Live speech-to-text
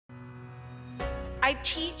I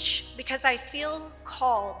teach because I feel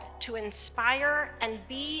called to inspire and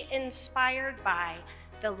be inspired by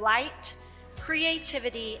the light,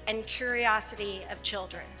 creativity, and curiosity of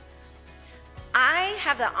children. I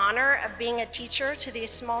have the honor of being a teacher to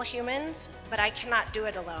these small humans, but I cannot do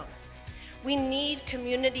it alone. We need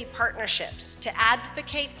community partnerships to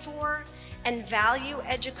advocate for and value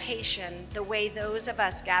education the way those of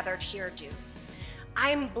us gathered here do.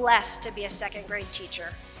 I'm blessed to be a second grade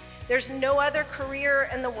teacher. There's no other career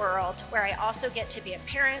in the world where I also get to be a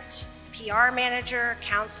parent, PR manager,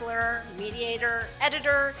 counselor, mediator,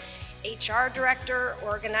 editor, HR director,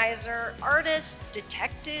 organizer, artist,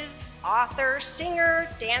 detective, author, singer,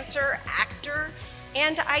 dancer, actor,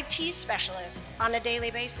 and IT specialist on a daily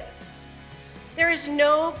basis. There is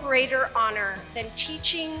no greater honor than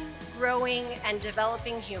teaching, growing, and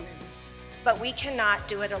developing humans, but we cannot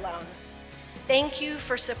do it alone. Thank you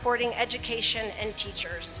for supporting education and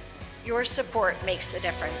teachers. Your support makes the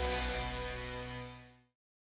difference.